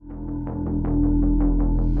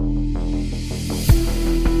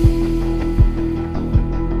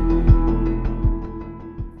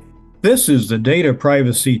This is the Data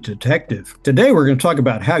Privacy Detective. Today, we're going to talk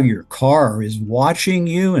about how your car is watching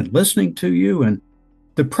you and listening to you and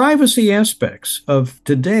the privacy aspects of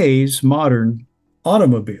today's modern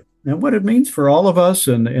automobile and what it means for all of us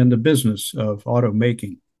and the business of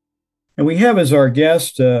automaking. And we have as our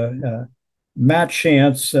guest Matt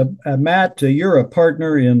Schantz. Matt, you're a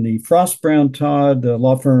partner in the Frost Brown Todd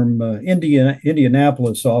law firm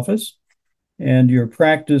Indianapolis office. And your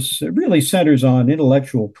practice really centers on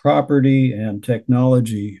intellectual property and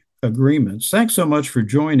technology agreements. Thanks so much for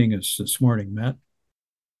joining us this morning, Matt.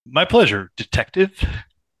 My pleasure, detective.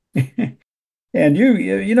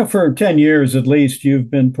 And for 10 years at least,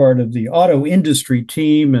 you've been part of the auto industry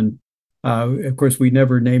team. And of course, we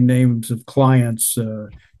never name names of clients,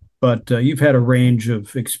 but you've had a range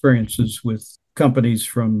of experiences with companies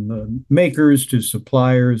from makers to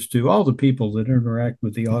suppliers to all the people that interact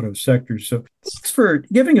with the auto sector. So thanks for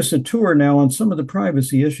giving us a tour now on some of the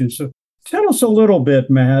privacy issues. So tell us a little bit,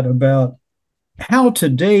 Matt, about how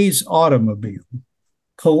today's automobile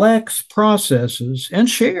collects, processes, and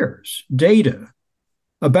shares data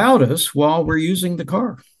about us while we're using the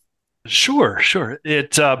car. Sure.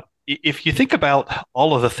 If you think about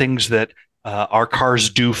all of the things that our cars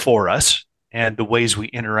do for us and the ways we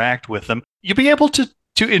interact with them, you'll be able to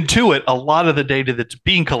intuit a lot of the data that's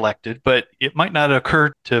being collected, but it might not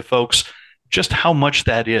occur to folks just how much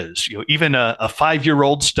that is. Even a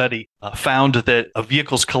 5-year-old study found that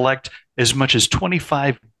vehicles collect as much as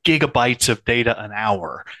 25 gigabytes of data an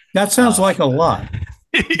hour. That sounds like a lot.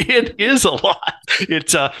 It is a lot.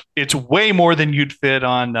 It's way more than you'd fit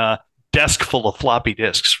on a desk full of floppy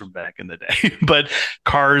disks from back in the day. But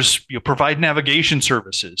cars provide navigation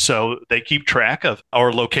services, so they keep track of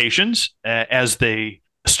our locations as they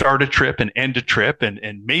start a trip and end a trip,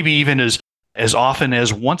 and maybe even as often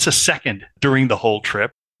as once a second during the whole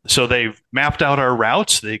trip. So they've mapped out our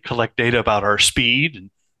routes. They collect data about our speed and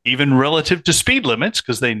even relative to speed limits,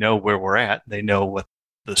 because they know where we're at. They know what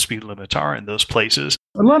the speed limits are in those places.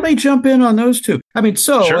 Let me jump in on those two.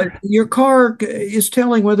 Sure. Your car is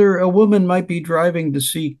telling whether a woman might be driving to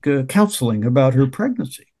seek counseling about her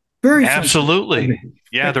pregnancy. Very Absolutely.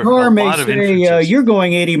 Yeah, the there are car a may lot of say inferences. you're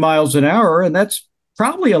going 80 miles an hour, and that's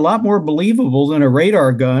probably a lot more believable than a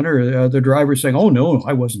radar gun or the driver saying, "Oh no,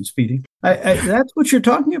 I wasn't speeding." That's what you're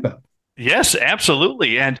talking about. Yes,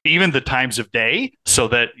 absolutely. And even the times of day, so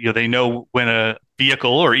that they know when a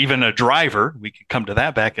vehicle or even a driver, we can come to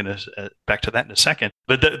that back to that in a second,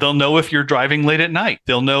 but they'll know if you're driving late at night.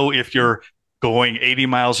 They'll know if you're going 80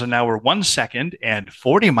 miles an hour 1 second and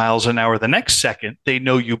 40 miles an hour the next second. They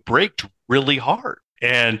know you braked really hard.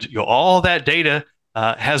 And all that data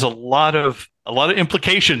has a lot of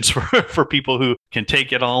implications for people who can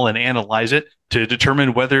take it all and analyze it to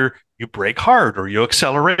determine whether you brake hard or you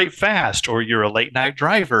accelerate fast or you're a late night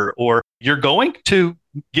driver or you're going to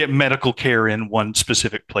get medical care in one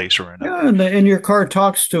specific place or another. Yeah, and your car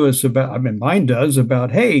talks to us about, mine does,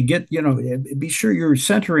 about, hey, be sure you're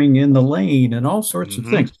centering in the lane and all sorts of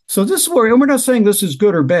things. So this is where, and we're not saying this is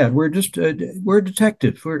good or bad. We're just, we're a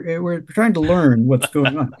detective. We're trying to learn what's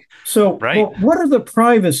going on. So Right. what are the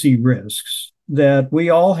privacy risks that we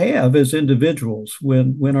all have as individuals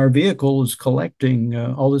when our vehicle is collecting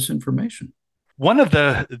all this information? One of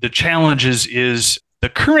the challenges is the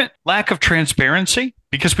current lack of transparency,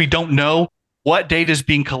 because we don't know what data is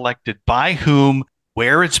being collected by whom,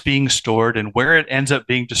 where it's being stored, and where it ends up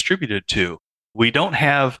being distributed to. We don't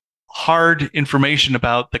have hard information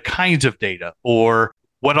about the kinds of data or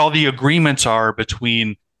what all the agreements are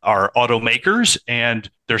between our automakers and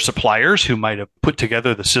their suppliers who might have put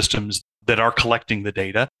together the systems that are collecting the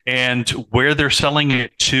data, and where they're selling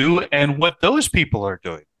it to and what those people are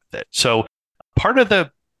doing with it. So part of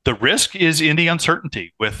the risk is in the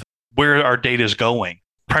uncertainty with where our data is going,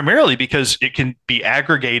 primarily because it can be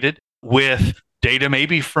aggregated with data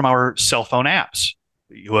maybe from our cell phone apps.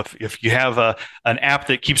 If you have an app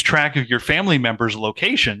that keeps track of your family members'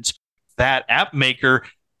 locations, that app maker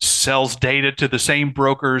sells data to the same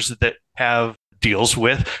brokers that have deals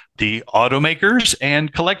with the automakers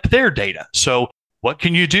and collect their data. So what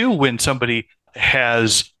can you do when somebody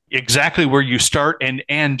has exactly where you start and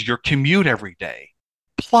end your commute every day,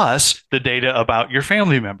 plus the data about your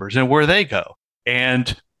family members and where they go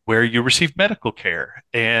and where you receive medical care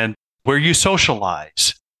and where you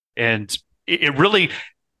socialize? And it really,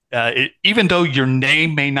 even though your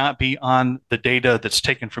name may not be on the data that's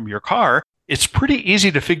taken from your car, it's pretty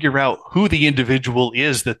easy to figure out who the individual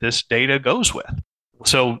is that this data goes with.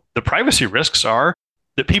 So the privacy risks are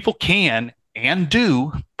that people can and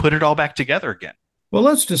do put it all back together again. Well,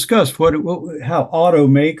 let's discuss how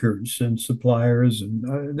automakers and suppliers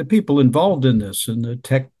and the people involved in this and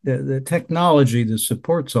the technology that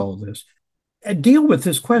supports all this deal with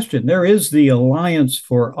this question. There is the Alliance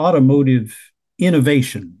for Automotive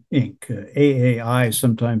Innovation, Inc., AAI,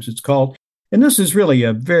 sometimes it's called. And this is really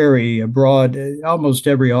a very broad, almost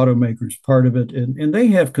every automaker is part of it. And they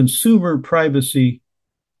have consumer privacy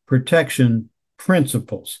protection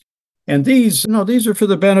principles. And these are for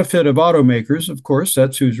the benefit of automakers, of course,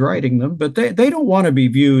 that's who's writing them, but they don't want to be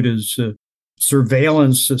viewed as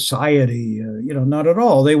surveillance society, not at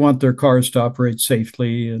all. They want their cars to operate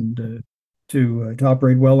safely and to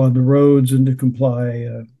operate well on the roads and to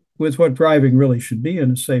comply with what driving really should be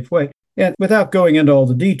in a safe way. And without going into all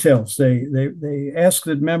the details, they ask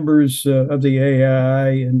that members of the AI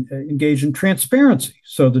engage in transparency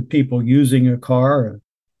so that people using a car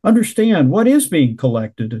understand what is being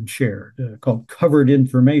collected and shared, called covered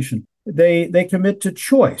information. They commit to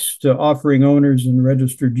choice, to offering owners and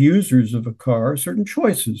registered users of a car certain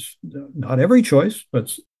choices. Not every choice,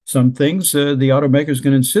 but some things the automaker is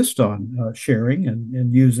going to insist on sharing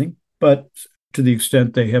and using. But to the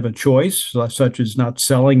extent they have a choice, such as not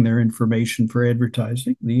selling their information for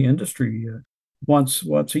advertising, the industry wants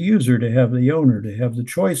a user to have the owner to have the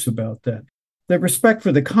choice about that. The respect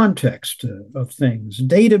for the context of things,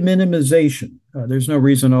 data minimization. There's no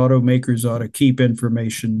reason automakers ought to keep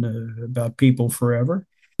information about people forever.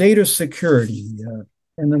 Data security.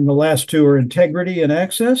 And then the last two are integrity and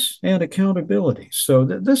access and accountability. So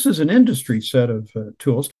this is an industry set of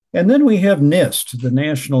tools. And then we have NIST, the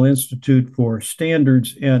National Institute for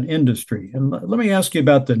Standards and Industry. And let me ask you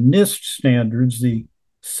about the NIST standards, the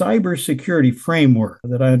cybersecurity framework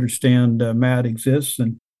that I understand, Matt, exists.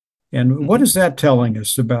 And what is that telling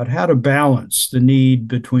us about how to balance the need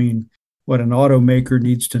between what an automaker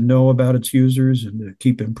needs to know about its users and to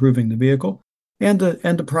keep improving the vehicle and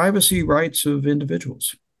the privacy rights of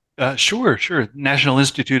individuals? Sure. National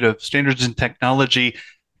Institute of Standards and Technology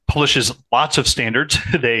publishes lots of standards.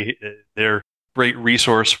 They're a great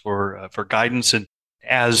resource for guidance, and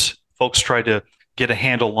as folks try to get a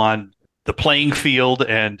handle on the playing field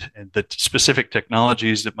and the specific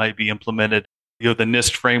technologies that might be implemented, the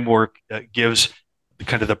NIST framework gives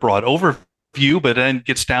kind of the broad overview, but then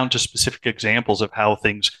gets down to specific examples of how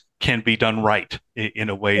things can be done right in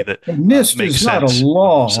a way that NIST makes is not sense. A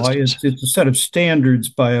law. It's a set of standards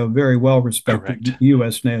by a very well-respected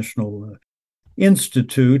U.S. National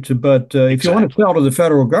Institute. But if you want to sell to the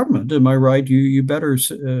federal government, am I right? You better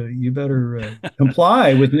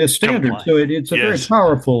comply with NIST standards. So it's a very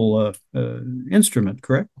powerful instrument,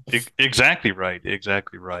 correct? Exactly right.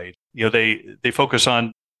 They focus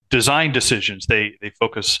on design decisions. They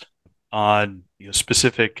focus on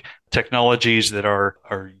specific technologies that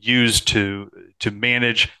are used to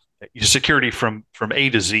manage security from A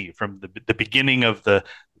to Z, from the beginning of the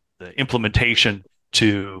implementation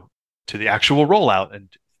to the actual rollout, and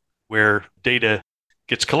where data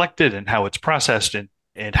gets collected and how it's processed,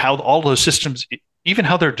 and how all those systems, even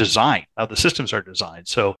how they're designed, how the systems are designed.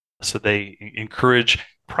 So they encourage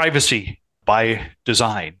privacy by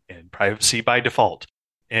design and privacy by default.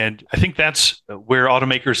 And I think that's where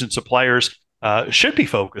automakers and suppliers should be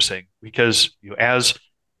focusing, because as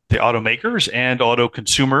the automakers and auto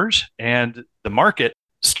consumers and the market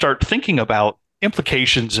start thinking about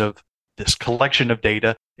implications of this collection of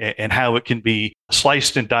data and how it can be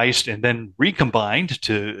sliced and diced and then recombined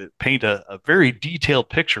to paint a very detailed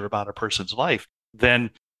picture about a person's life, then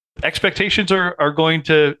expectations are going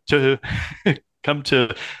to come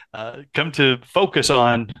to focus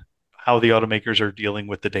on how the automakers are dealing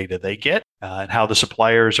with the data they get, and how the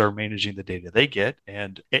suppliers are managing the data they get,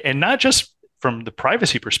 and not just from the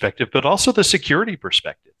privacy perspective, but also the security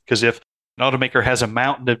perspective. Because if an automaker has a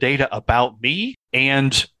mountain of data about me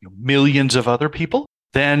and millions of other people,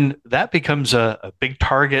 then that becomes a big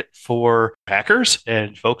target for hackers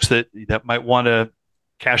and folks that might want to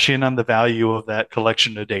cash in on the value of that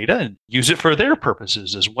collection of data and use it for their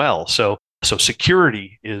purposes as well. So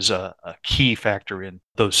security is a key factor in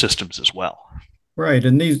those systems as well. Right.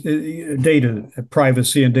 And these data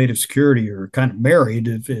privacy and data security are kind of married.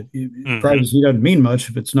 Privacy doesn't mean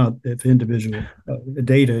much if individual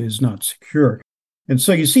data is not secure. And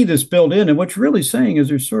so you see this built in. And what you're really saying is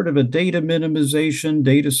there's sort of a data minimization,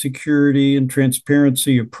 data security, and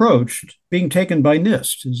transparency approach being taken by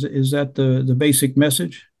NIST. Is that the basic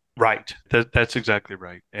message? Right. That's exactly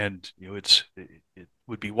right. And it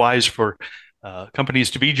would be wise for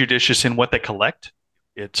companies to be judicious in what they collect.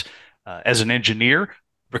 It's as an engineer,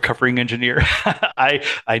 recovering engineer,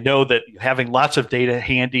 I know that having lots of data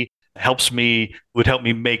handy would help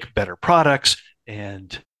me make better products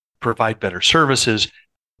and provide better services,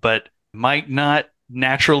 but might not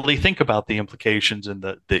naturally think about the implications and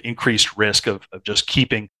the increased risk of just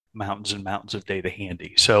keeping mountains and mountains of data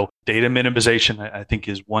handy. So data minimization, I think,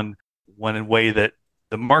 is one way that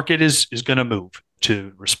the market is going to move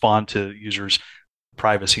to respond to users'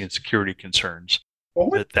 privacy and security concerns. Well,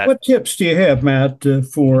 what tips do you have, Matt,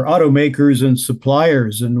 for automakers and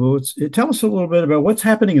suppliers? And tell us a little bit about what's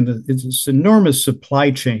happening in this enormous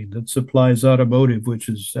supply chain that supplies automotive, which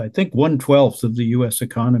is, I think, 1/12 of the U.S.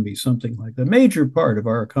 economy, something like that, major part of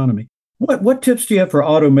our economy. What tips do you have for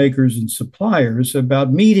automakers and suppliers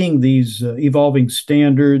about meeting these evolving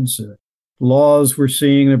standards, laws we're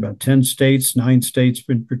seeing, about 10 states, 9 states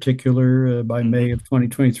in particular, by May of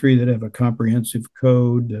 2023 that have a comprehensive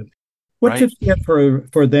code? What tips do you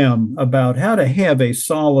have for them about how to have a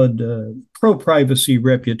solid pro-privacy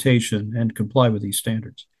reputation and comply with these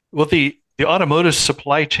standards? Well, the automotive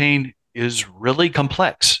supply chain is really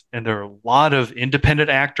complex, and there are a lot of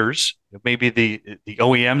independent actors. Maybe the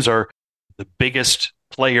OEMs are the biggest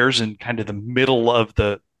players in kind of the middle of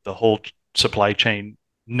the whole supply chain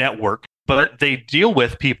network, but they deal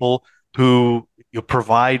with people who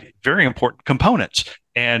provide very important components,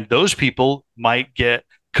 and those people might get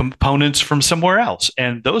components from somewhere else.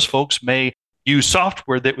 And those folks may use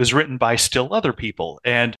software that was written by still other people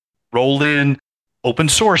and roll in open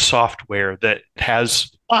source software that has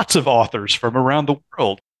lots of authors from around the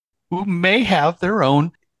world who may have their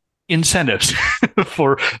own incentives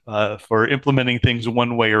for implementing things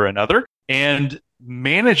one way or another. And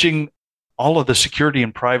managing all of the security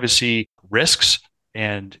and privacy risks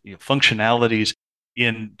and functionalities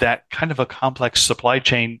in that kind of a complex supply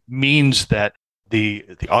chain means that the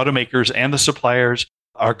automakers and the suppliers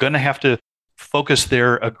are going to have to focus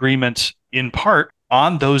their agreements in part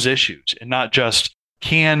on those issues, and not just,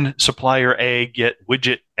 can supplier A get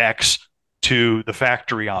widget X to the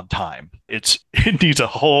factory on time? It needs a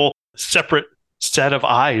whole separate set of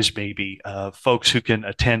eyes, maybe, folks who can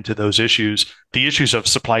attend to those issues, the issues of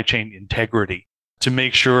supply chain integrity, to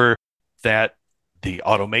make sure that the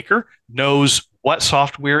automaker knows what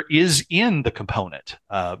software is in the component,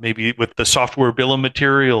 maybe with the software bill of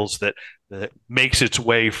materials that makes its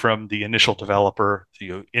way from the initial developer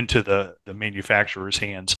into the manufacturer's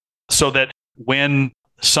hands, so that when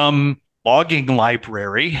some logging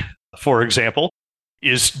library, for example,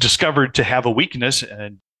 is discovered to have a weakness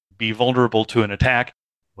and be vulnerable to an attack,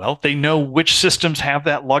 well, they know which systems have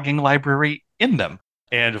that logging library in them.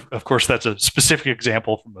 And of course, that's a specific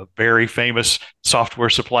example from a very famous software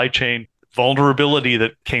supply chain vulnerability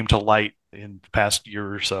that came to light in the past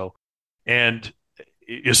year or so. And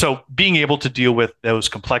so being able to deal with those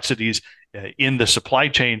complexities in the supply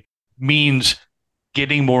chain means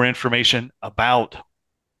getting more information about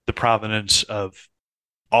the provenance of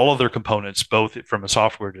all of their components, both from a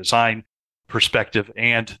software design perspective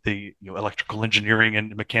and the electrical engineering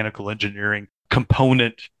and mechanical engineering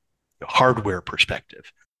component hardware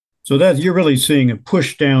perspective. So that you're really seeing a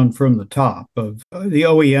push down from the top of the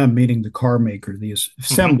OEM, meaning the car maker, the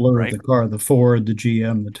assembler of the car, the Ford, the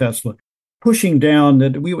GM, the Tesla, pushing down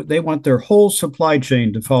that they want their whole supply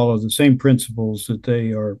chain to follow the same principles that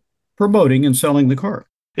they are promoting and selling the car.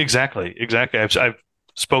 Exactly. I've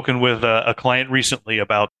spoken with a client recently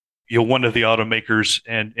about one of the automakers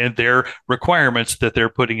and their requirements that they're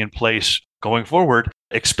putting in place going forward,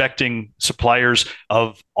 expecting suppliers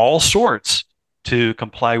of all sorts to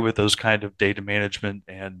comply with those kind of data management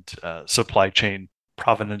and supply chain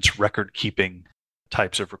provenance record keeping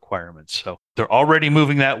types of requirements. So they're already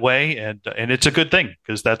moving that way, and it's a good thing,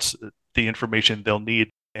 because that's the information they'll need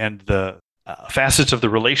and the facets of the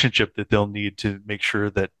relationship that they'll need to make sure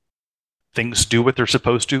that things do what they're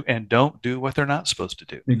supposed to and don't do what they're not supposed to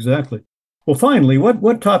do. Exactly. Well, finally,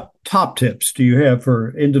 what top tips do you have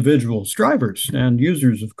for individuals, drivers, and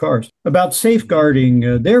users of cars about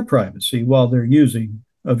safeguarding their privacy while they're using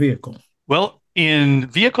a vehicle? Well, in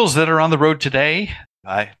vehicles that are on the road today,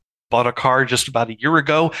 I bought a car just about a year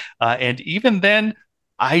ago, and even then,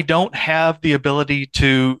 I don't have the ability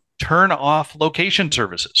to turn off location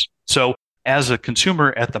services. So as a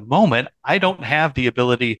consumer at the moment, I don't have the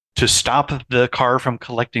ability to stop the car from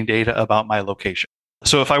collecting data about my location.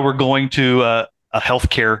 So if I were going to a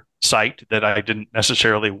healthcare site that I didn't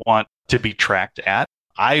necessarily want to be tracked at,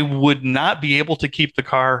 I would not be able to keep the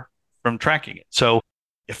car from tracking it. So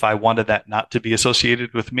if I wanted that not to be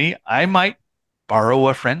associated with me, I might borrow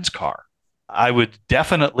a friend's car. I would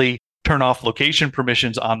definitely turn off location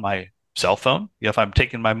permissions on my cell phone. If I'm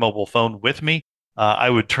taking my mobile phone with me, I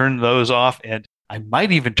would turn those off, and I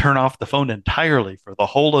might even turn off the phone entirely for the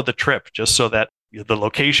whole of the trip, just so that the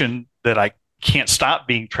location that I can't stop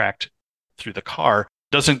being tracked through the car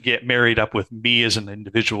doesn't get married up with me as an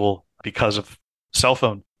individual because of cell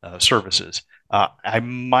phone services. I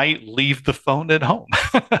might leave the phone at home,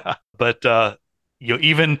 but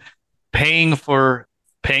even paying for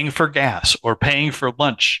gas or paying for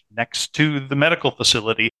lunch next to the medical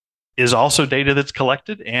facility is also data that's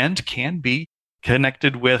collected and can be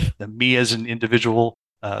connected with me as an individual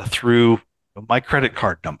through my credit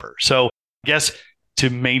card number. So I guess to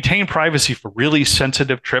maintain privacy for really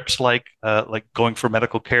sensitive trips like going for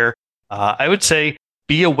medical care, I would say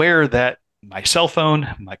be aware that my cell phone,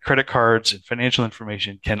 my credit cards, and financial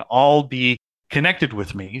information can all be connected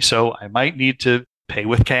with me. So I might need to pay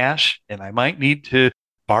with cash, and I might need to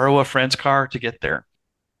borrow a friend's car to get there.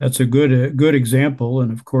 That's a good example.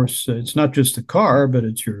 And of course, it's not just the car, but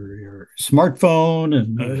it's your smartphone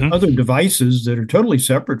and other devices that are totally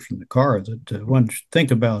separate from the car that one should think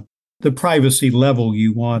about the privacy level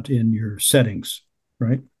you want in your settings,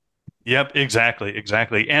 right? Yep,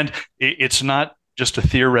 exactly. And it's not just a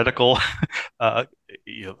theoretical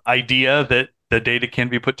idea that the data can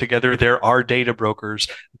be put together. There are data brokers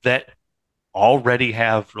that already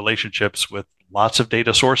have relationships with lots of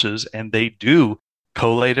data sources, and they do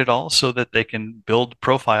collate it all so that they can build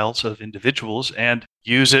profiles of individuals and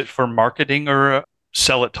use it for marketing or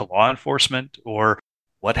sell it to law enforcement or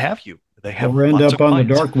what have you. They have or end lots up of on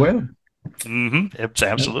the clients. dark web. It's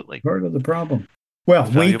absolutely That's part of the problem. Well,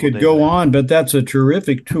 we could data. go on, but that's a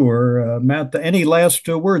terrific tour. Matt, any last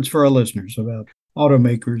words for our listeners about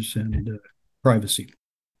automakers and privacy?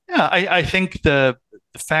 Yeah, I think the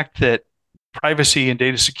fact that privacy and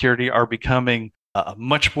data security are becoming a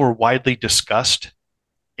much more widely discussed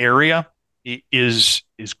area is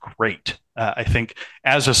great. I think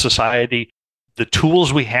as a society, the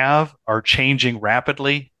tools we have are changing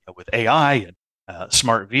rapidly with AI and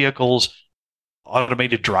smart vehicles,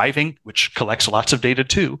 automated driving, which collects lots of data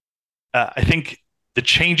too. I think the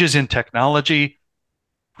changes in technology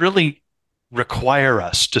really require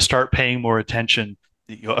us to start paying more attention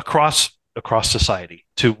across society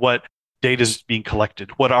to what data is being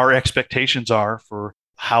collected, what our expectations are for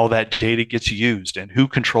how that data gets used and who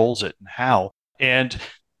controls it and how, and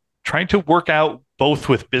trying to work out both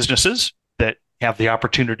with businesses that have the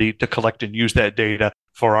opportunity to collect and use that data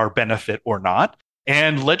for our benefit or not,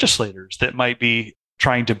 and legislators that might be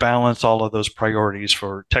trying to balance all of those priorities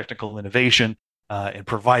for technical innovation and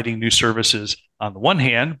providing new services on the one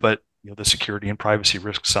hand, but the security and privacy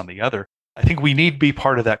risks on the other. I think we need to be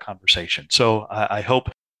part of that conversation. So I hope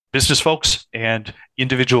business folks and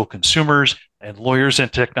individual consumers and lawyers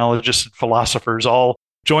and technologists and philosophers all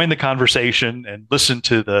join the conversation and listen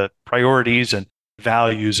to the priorities and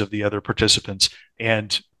values of the other participants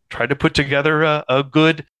and try to put together a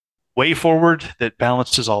good way forward that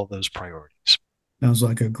balances all of those priorities. Sounds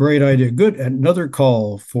like a great idea. Good. Another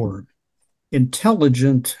call for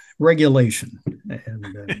intelligent regulation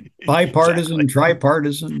and bipartisan,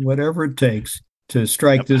 tripartisan, whatever it takes to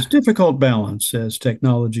strike this difficult balance as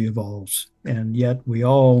technology evolves. And yet we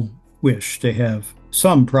all wish to have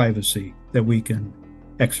some privacy that we can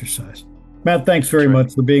exercise. Matt, thanks very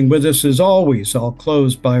much for being with us. As always, I'll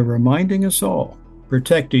close by reminding us all,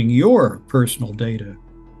 protecting your personal data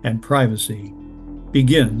and privacy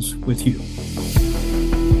begins with you.